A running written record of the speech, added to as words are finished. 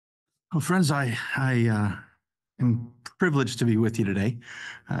Well, friends, I am privileged to be with you today.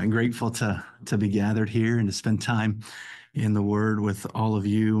 Grateful to be gathered here and to spend time in the Word with all of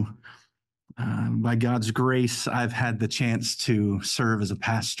you. By God's grace, I've had the chance to serve as a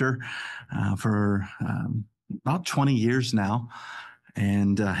pastor for about 20 years now,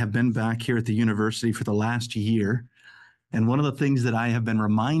 and have been back here at the university for the last year. And one of the things that I have been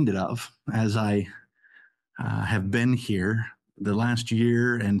reminded of as I have been here the last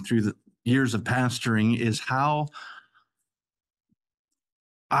year and through the years of pastoring is how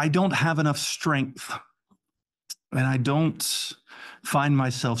I don't have enough strength and I don't find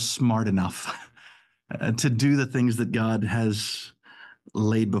myself smart enough to do the things that God has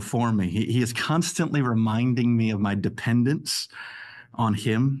laid before me. He is constantly reminding me of my dependence on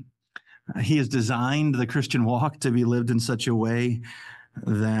Him. He has designed the Christian walk to be lived in such a way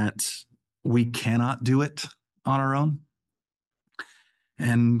that we cannot do it on our own.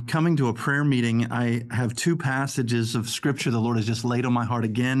 And coming to a prayer meeting, I have two passages of scripture the Lord has just laid on my heart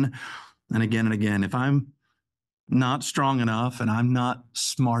again and again and again. If I'm not strong enough and I'm not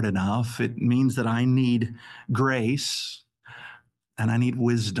smart enough, it means that I need grace and I need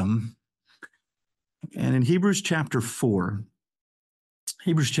wisdom. And in Hebrews chapter 4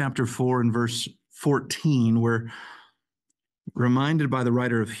 and verse 14, we're reminded by the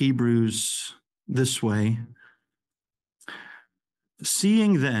writer of Hebrews this way: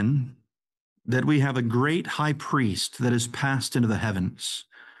 seeing then that we have a great high priest that has passed into the heavens,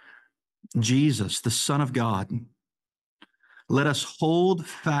 Jesus, the Son of God, let us hold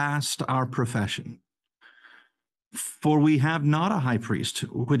fast our profession. For we have not a high priest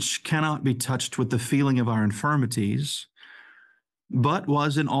which cannot be touched with the feeling of our infirmities, but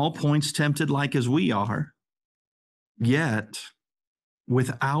was in all points tempted like as we are, yet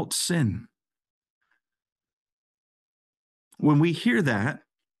without sin. When we hear that,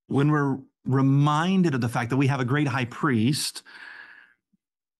 when we're reminded of the fact that we have a great high priest,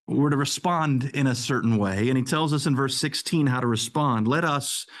 we're to respond in a certain way. And he tells us in verse 16 how to respond. Let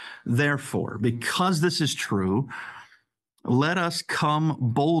us, therefore, because this is true, let us come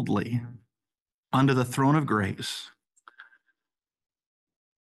boldly unto the throne of grace.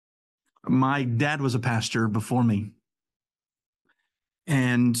 My dad was a pastor before me,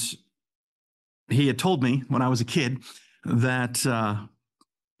 and he had told me when I was a kid that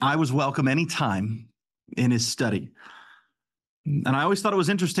I was welcome anytime in his study. And I always thought it was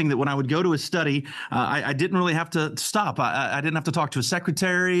interesting that when I would go to his study, I didn't really have to stop. I didn't have to talk to a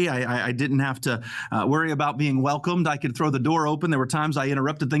secretary. I didn't have to worry about being welcomed. I could throw the door open. There were times I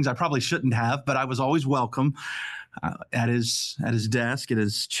interrupted things I probably shouldn't have, but I was always welcome at his desk, at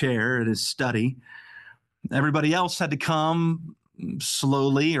his chair, at his study. Everybody else had to come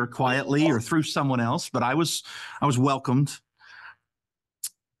slowly or quietly or through someone else, but I was welcomed.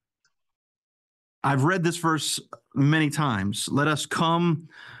 I've read this verse many times. Let us come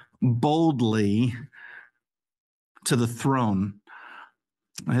boldly to the throne.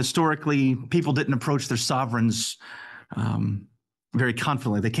 Historically, people didn't approach their sovereigns very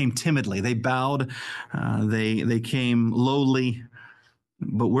confidently. They came timidly. They bowed. They came lowly.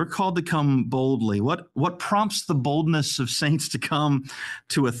 But we're called to come boldly. What prompts the boldness of saints to come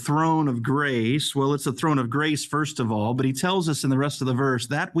to a throne of grace? Well, it's a throne of grace, first of all, but he tells us in the rest of the verse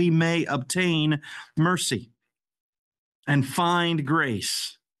that we may obtain mercy and find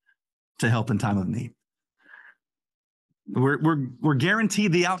grace to help in time of need. We're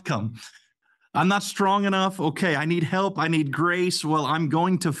guaranteed the outcome. I'm not strong enough. Okay, I need help. I need grace. Well, I'm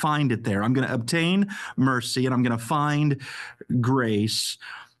going to find it there. I'm going to obtain mercy and I'm going to find grace.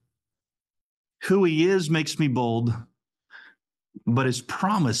 Who he is makes me bold, but his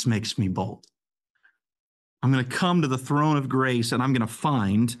promise makes me bold. I'm going to come to the throne of grace and I'm going to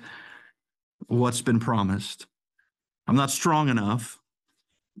find what's been promised. I'm not strong enough,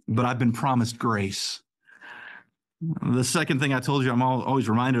 but I've been promised grace. The second thing I told you I'm always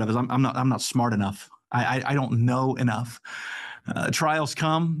reminded of is I'm not smart enough. I don't know enough. Trials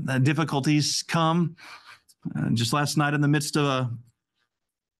come, difficulties come. Just last night in the midst of a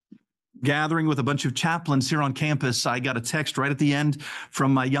gathering with a bunch of chaplains here on campus, I got a text right at the end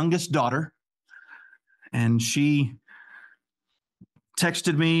from my youngest daughter, and she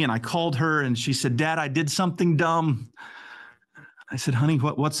texted me and I called her and she said, "Dad, I did something dumb." I said, "Honey,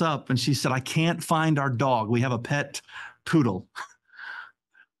 what's up?" And she said, "I can't find our dog. We have a pet poodle."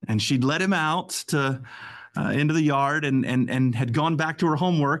 And she'd let him out to into the yard and had gone back to her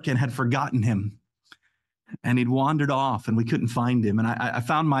homework and had forgotten him. and he'd wandered off and we couldn't find him. And I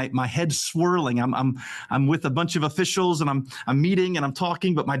found my head swirling. I'm with a bunch of officials and I'm meeting and I'm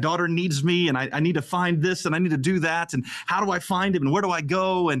talking, but my daughter needs me and I need to find this and I need to do that. And how do I find him and where do I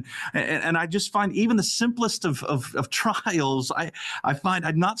go? And I just find even the simplest of trials, I find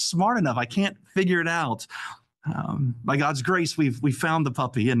I'm not smart enough. I can't figure it out. By God's grace, we found the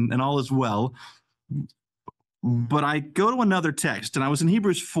puppy and all is well. But I go to another text, and I was in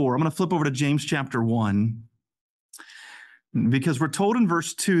Hebrews 4. I'm going to flip over to James chapter 1, because we're told in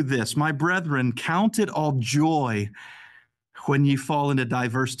verse 2 this: "My brethren, count it all joy when ye fall into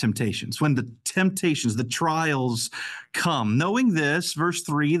diverse temptations," when the temptations, the trials come. "Knowing this," verse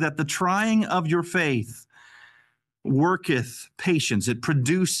 3, "that the trying of your faith worketh patience." It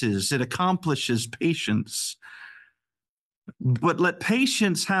produces, it accomplishes patience. "But let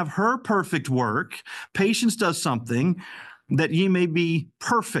patience have her perfect work." Patience does something, "that ye may be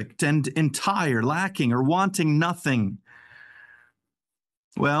perfect and entire, lacking or wanting nothing."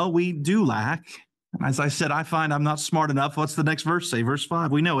 Well, we do lack. As I said, I find I'm not smart enough. What's the next verse say? Verse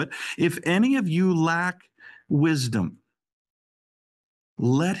 5, we know it. "If any of you lack wisdom,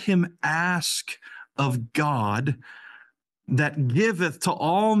 let him ask of God, that giveth to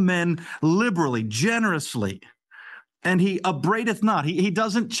all men liberally, generously, and he upbraideth not." He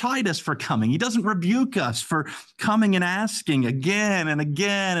doesn't chide us for coming. He doesn't rebuke us for coming and asking again and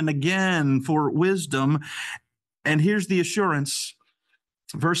again and again for wisdom. And here's the assurance.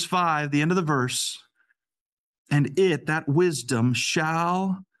 Verse 5, the end of the verse: "And that wisdom,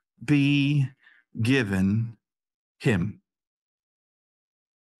 shall be given him."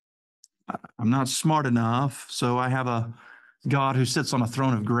 I'm not smart enough, so I have a God who sits on a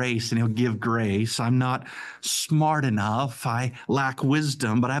throne of grace and he'll give grace. I'm not smart enough. I lack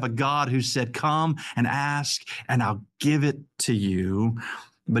wisdom, but I have a God who said, "Come and ask and I'll give it to you."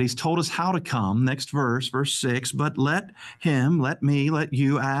 But he's told us how to come. Next verse, verse 6, "But let him," let me, let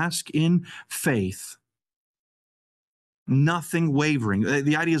you ask in faith, nothing wavering.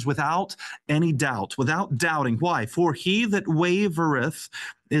 The idea is without any doubt, without doubting. Why? "For he that wavereth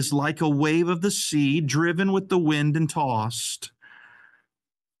is like a wave of the sea, driven with the wind and tossed.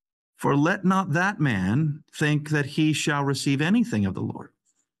 For let not that man think that he shall receive anything of the Lord."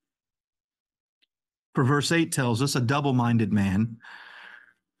 For verse 8 tells us a double-minded man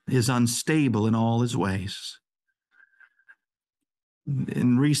is unstable in all his ways.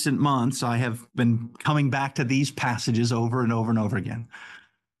 In recent months, I have been coming back to these passages over and over and over again,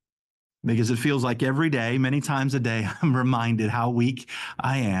 because it feels like every day, many times a day, I'm reminded how weak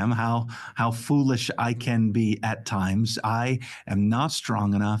I am, how foolish I can be at times. I am not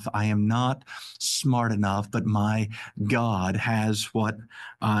strong enough. I am not smart enough, but my God has what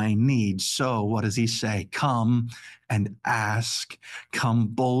I need. So what does he say? Come and ask, come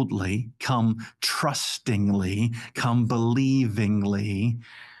boldly, come trustingly, come believingly,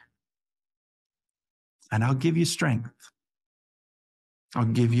 and I'll give you strength. I'll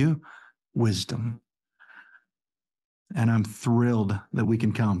give you wisdom. And I'm thrilled that we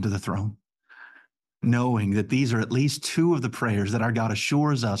can come to the throne, knowing that these are at least two of the prayers that our God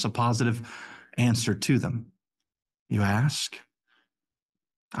assures us a positive answer to them. You ask,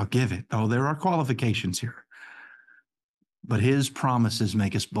 I'll give it. Oh, there are qualifications here, but his promises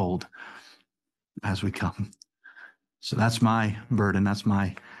make us bold as we come. So that's my burden. That's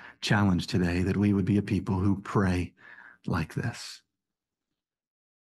my challenge today, that we would be a people who pray like this.